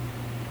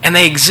 and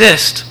they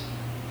exist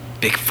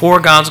for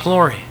God's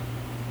glory.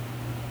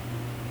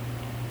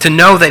 To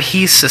know that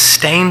he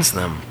sustains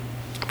them,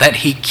 that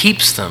he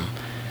keeps them,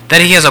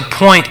 that he has a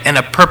point and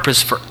a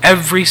purpose for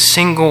every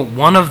single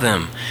one of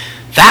them,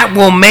 that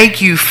will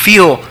make you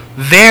feel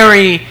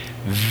very,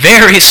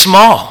 very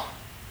small.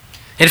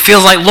 It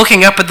feels like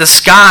looking up at the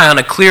sky on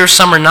a clear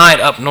summer night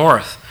up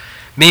north,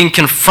 being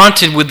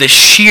confronted with the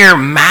sheer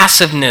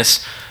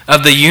massiveness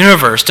of the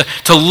universe,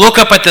 to look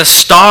up at the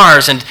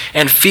stars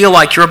and feel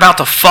like you're about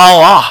to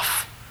fall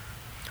off.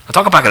 I'll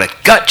talk about a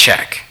gut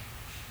check.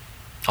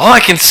 All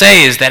I can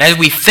say is that as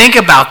we think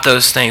about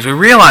those things, we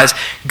realize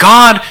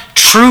God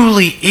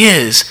truly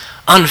is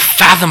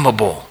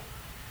unfathomable.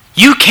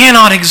 You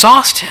cannot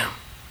exhaust him.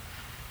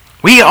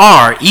 We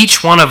are,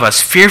 each one of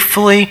us,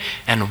 fearfully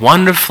and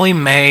wonderfully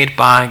made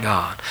by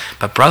God.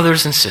 But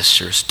brothers and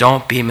sisters,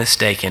 don't be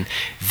mistaken.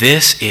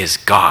 This is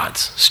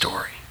God's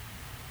story.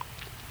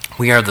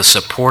 We are the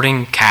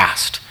supporting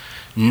cast,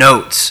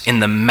 notes in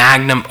the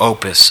magnum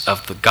opus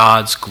of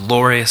God's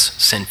glorious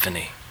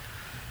symphony.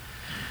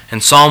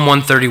 In Psalm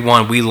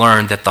 131, we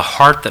learn that the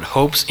heart that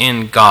hopes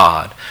in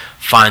God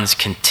finds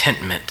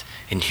contentment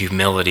in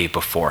humility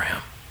before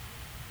him.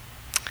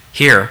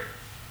 Here,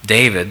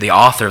 David, the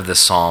author of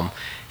this psalm,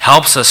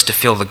 helps us to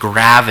feel the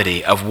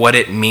gravity of what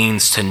it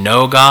means to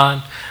know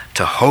God,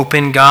 to hope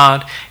in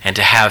God, and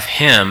to have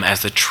him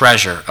as the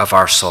treasure of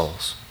our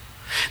souls.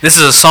 This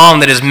is a psalm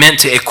that is meant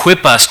to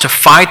equip us to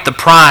fight the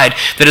pride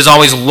that is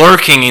always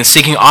lurking and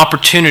seeking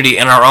opportunity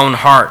in our own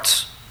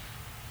hearts.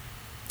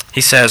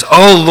 He says,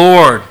 "O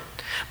Lord,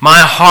 my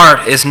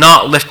heart is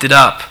not lifted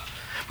up.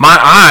 My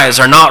eyes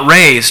are not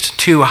raised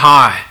too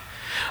high.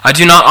 I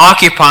do not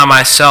occupy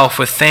myself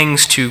with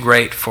things too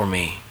great for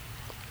me."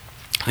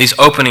 These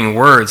opening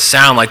words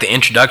sound like the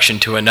introduction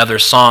to another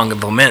song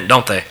of lament,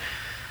 don't they?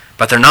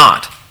 But they're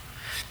not.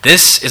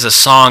 This is a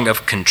song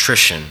of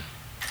contrition.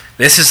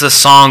 This is a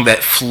song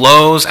that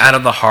flows out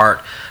of the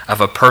heart of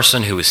a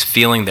person who is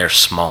feeling their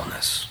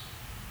smallness.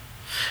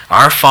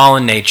 Our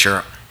fallen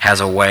nature has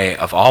a way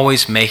of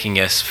always making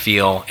us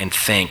feel and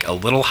think a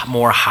little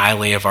more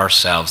highly of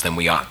ourselves than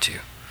we ought to.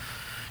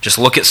 Just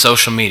look at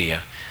social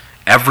media.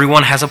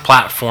 Everyone has a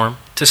platform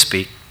to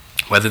speak,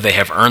 whether they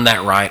have earned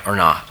that right or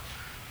not.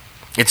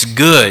 It's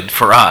good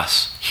for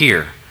us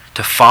here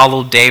to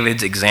follow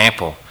David's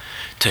example,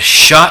 to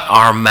shut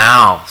our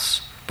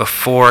mouths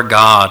before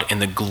God in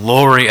the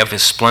glory of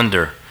his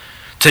splendor,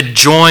 to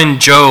join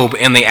Job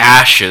in the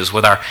ashes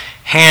with our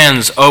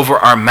hands over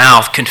our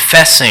mouth,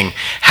 confessing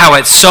how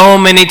at so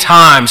many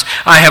times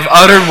I have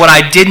uttered what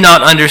I did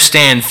not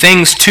understand,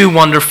 things too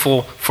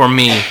wonderful for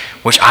me,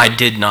 which I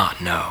did not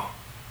know.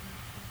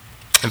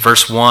 In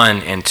verse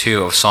 1 and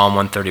 2 of Psalm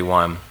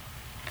 131,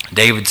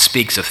 David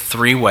speaks of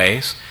 3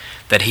 ways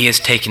that he has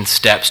taken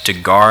steps to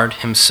guard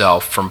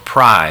himself from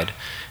pride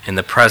in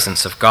the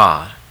presence of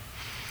God.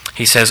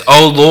 He says,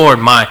 "O Lord,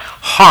 my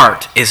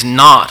heart is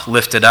not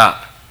lifted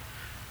up,"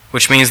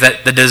 which means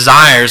that the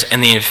desires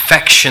and the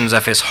affections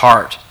of his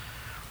heart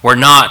were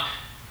not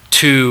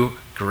too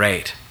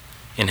great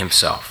in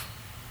himself,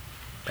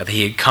 that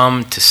he had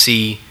come to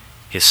see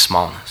his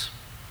smallness.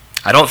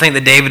 I don't think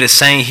that David is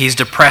saying he's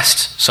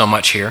depressed so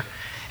much here,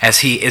 as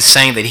he is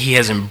saying that he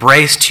has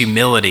embraced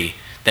humility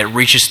that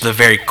reaches to the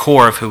very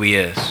core of who he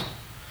is.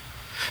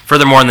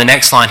 Furthermore, in the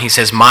next line, he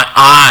says, my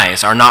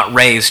eyes are not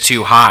raised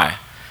too high.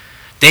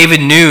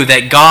 David knew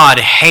that God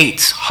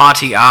hates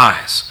haughty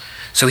eyes,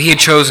 so he had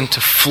chosen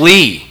to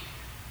flee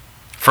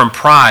from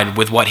pride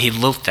with what he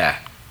looked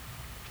at.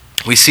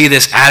 We see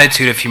this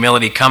attitude of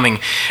humility coming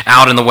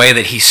out in the way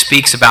that he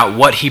speaks about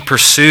what he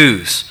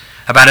pursues,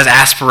 about his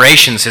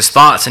aspirations, his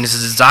thoughts, and his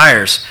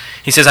desires.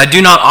 He says, I do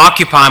not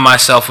occupy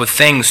myself with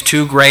things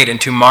too great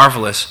and too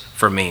marvelous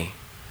for me.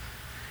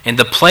 In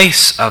the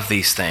place of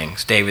these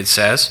things, David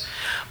says,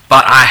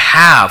 but I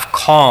have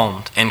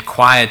calmed and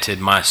quieted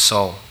my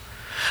soul.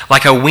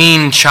 Like a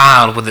weaned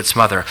child with its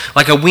mother,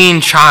 like a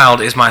weaned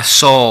child is my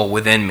soul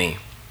within me.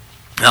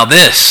 Now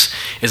this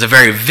is a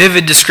very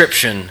vivid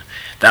description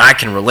that I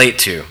can relate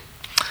to.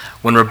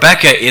 When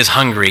Rebecca is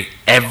hungry,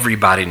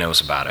 everybody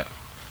knows about it.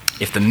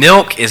 If the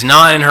milk is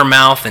not in her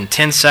mouth in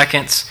 10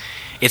 seconds,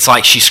 it's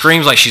like she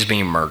screams like she's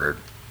being murdered.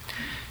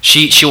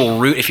 She will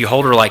root, if you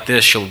hold her like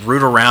this, she'll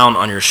root around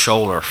on your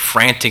shoulder,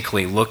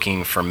 frantically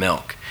looking for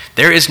milk.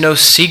 There is no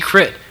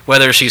secret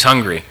whether she's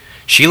hungry.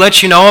 She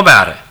lets you know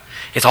about it.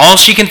 It's all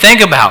she can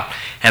think about,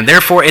 and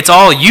therefore it's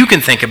all you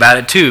can think about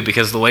it too,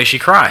 because of the way she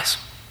cries.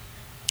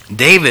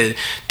 David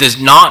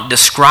does not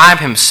describe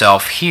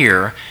himself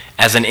here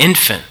as an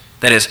infant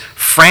that is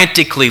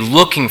frantically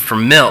looking for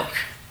milk.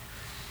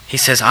 He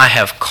says, I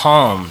have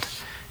calmed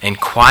and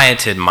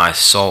quieted my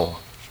soul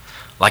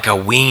like a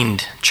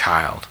weaned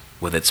child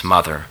with its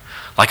mother.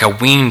 Like a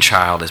weaned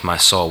child is my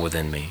soul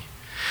within me.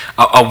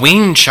 A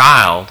weaned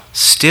child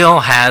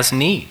still has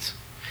needs.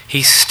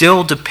 He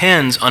still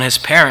depends on his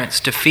parents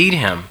to feed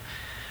him,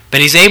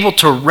 but he's able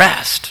to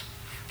rest.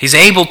 He's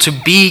able to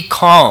be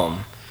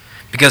calm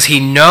because he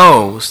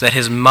knows that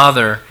his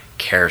mother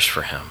cares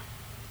for him.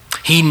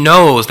 He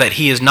knows that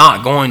he is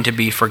not going to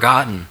be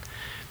forgotten,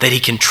 that he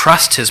can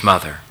trust his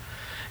mother.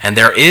 And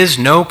there is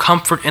no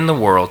comfort in the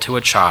world to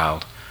a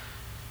child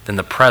than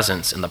the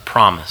presence and the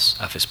promise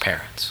of his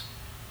parents.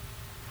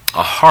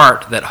 A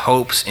heart that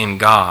hopes in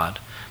God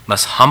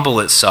must humble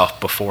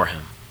itself before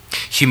him.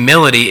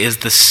 Humility is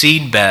the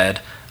seedbed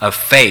of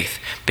faith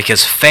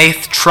because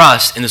faith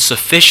trusts in the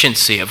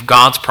sufficiency of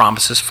God's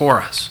promises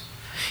for us.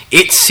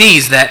 It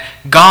sees that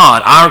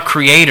God, our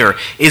Creator,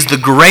 is the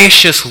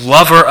gracious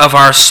lover of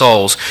our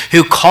souls,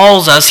 who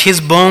calls us his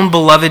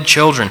bone-beloved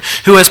children,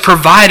 who has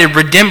provided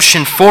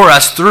redemption for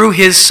us through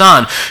his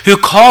Son, who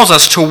calls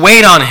us to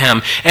wait on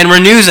him and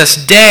renews us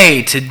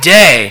day to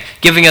day,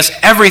 giving us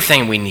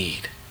everything we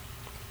need.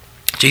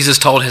 Jesus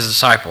told his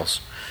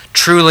disciples,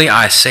 truly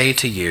I say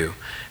to you,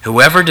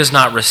 whoever does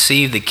not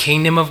receive the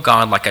kingdom of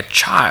God like a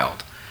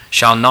child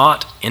shall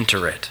not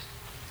enter it.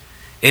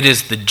 It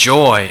is the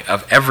joy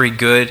of every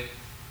good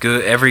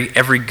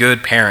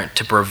parent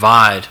to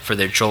provide for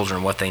their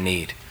children what they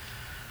need.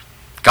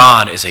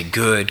 God is a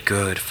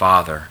good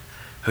Father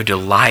who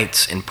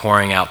delights in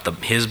pouring out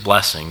his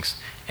blessings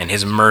and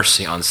his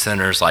mercy on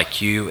sinners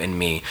like you and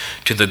me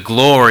to the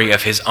glory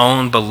of his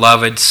own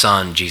beloved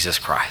Son, Jesus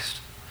Christ.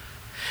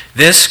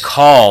 This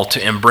call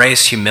to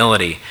embrace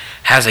humility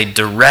has a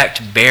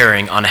direct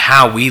bearing on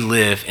how we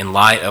live in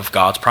light of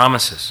God's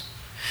promises.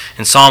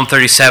 In Psalm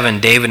 37,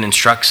 David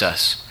instructs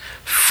us,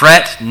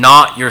 fret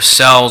not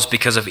yourselves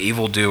because of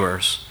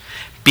evildoers.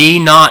 Be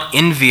not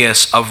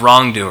envious of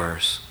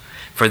wrongdoers,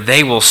 for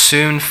they will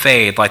soon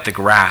fade like the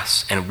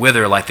grass and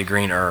wither like the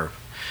green herb.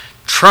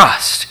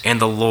 Trust in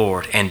the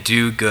Lord and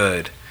do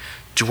good.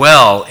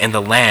 Dwell in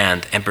the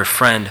land and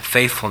befriend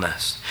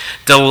faithfulness.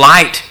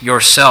 Delight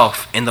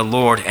yourself in the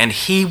Lord, and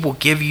he will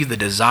give you the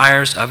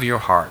desires of your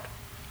heart.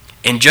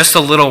 In just a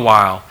little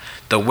while,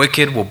 the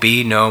wicked will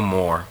be no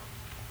more.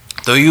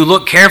 Though you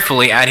look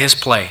carefully at his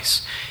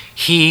place,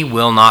 he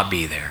will not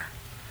be there.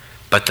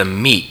 But the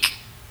meek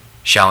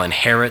shall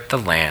inherit the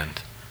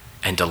land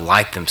and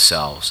delight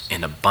themselves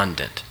in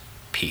abundant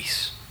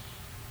peace.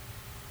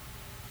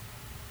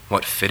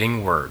 What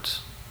fitting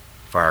words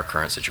for our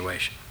current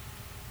situation.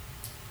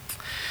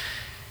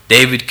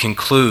 David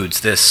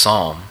concludes this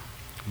psalm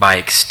by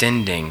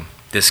extending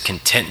this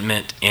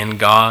contentment in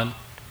God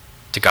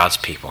to God's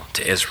people,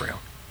 to Israel.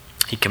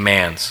 He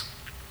commands,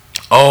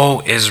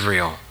 O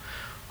Israel,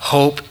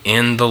 hope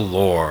in the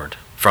Lord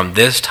from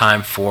this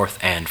time forth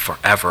and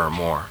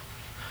forevermore.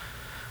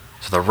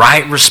 So the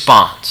right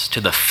response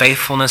to the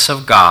faithfulness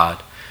of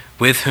God,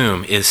 with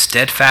whom is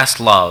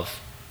steadfast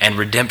love and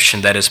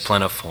redemption that is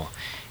plentiful,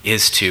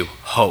 is to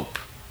hope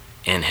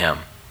in him.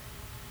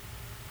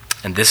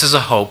 And this is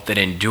a hope that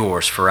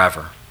endures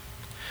forever.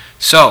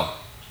 So,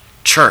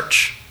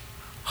 church,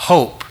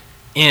 hope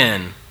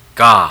in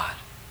God.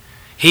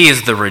 He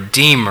is the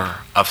Redeemer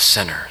of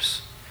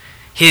sinners.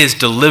 His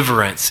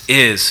deliverance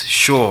is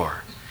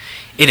sure.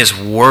 It is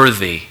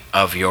worthy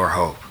of your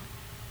hope.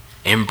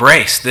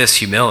 Embrace this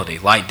humility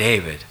like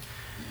David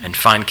and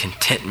find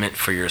contentment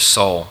for your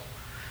soul,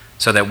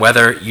 so that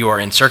whether you are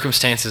in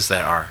circumstances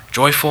that are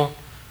joyful,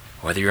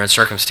 or whether you're in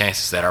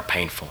circumstances that are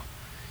painful,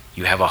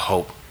 you have a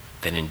hope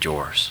that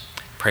endures.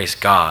 Praise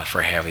God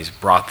for how he's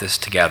brought this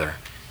together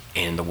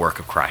in the work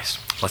of Christ.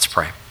 Let's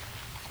pray.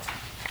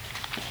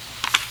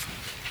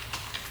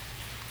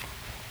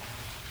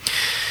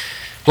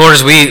 Lord,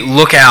 as we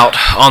look out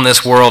on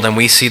this world and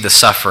we see the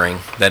suffering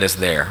that is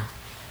there,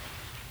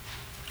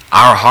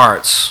 our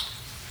hearts,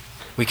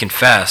 we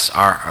confess,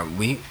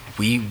 we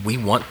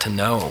want to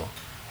know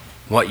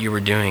what you were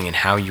doing and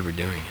how you were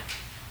doing it.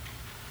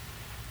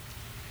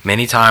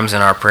 Many times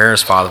in our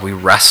prayers, Father, we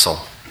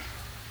wrestle,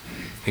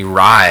 we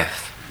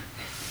writhe.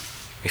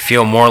 We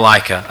feel more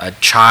like a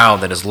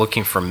child that is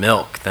looking for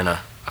milk than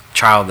a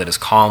child that is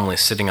calmly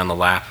sitting on the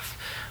lap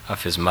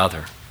of his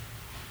mother.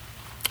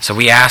 So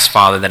we ask,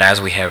 Father, that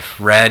as we have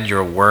read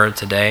your word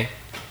today,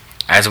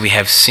 as we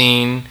have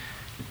seen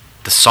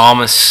the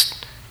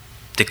psalmist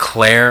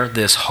declare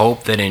this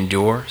hope that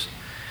endures,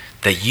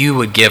 that you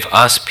would give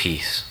us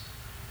peace,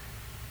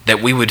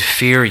 that we would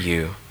fear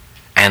you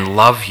and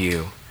love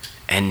you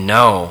and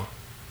know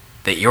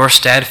that your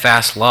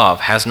steadfast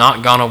love has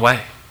not gone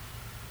away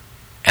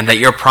and that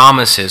your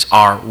promises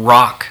are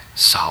rock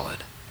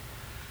solid.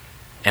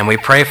 And we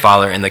pray,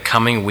 Father, in the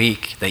coming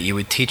week that you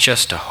would teach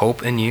us to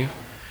hope in you,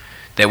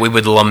 that we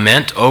would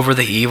lament over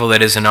the evil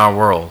that is in our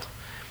world,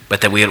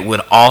 but that we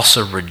would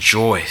also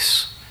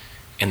rejoice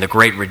in the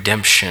great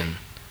redemption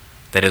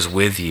that is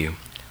with you,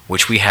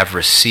 which we have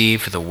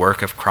received for the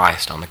work of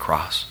Christ on the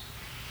cross.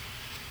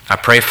 I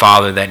pray,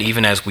 Father, that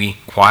even as we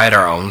quiet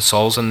our own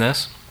souls in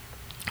this,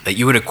 that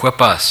you would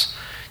equip us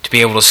to be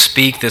able to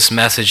speak this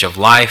message of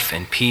life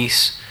and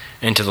peace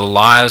into the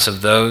lives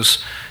of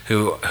those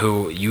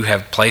who you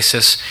have placed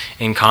us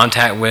in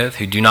contact with,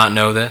 who do not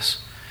know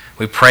this.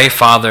 We pray,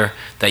 Father,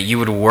 that you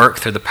would work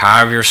through the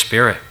power of your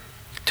Spirit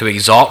to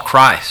exalt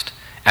Christ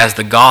as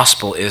the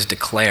gospel is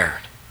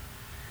declared.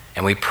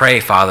 And we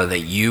pray, Father,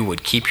 that you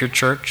would keep your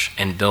church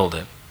and build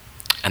it,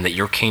 and that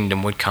your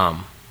kingdom would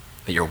come,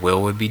 that your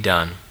will would be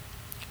done,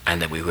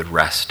 and that we would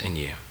rest in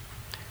you.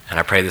 And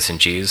I pray this in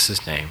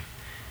Jesus' name.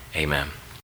 Amen.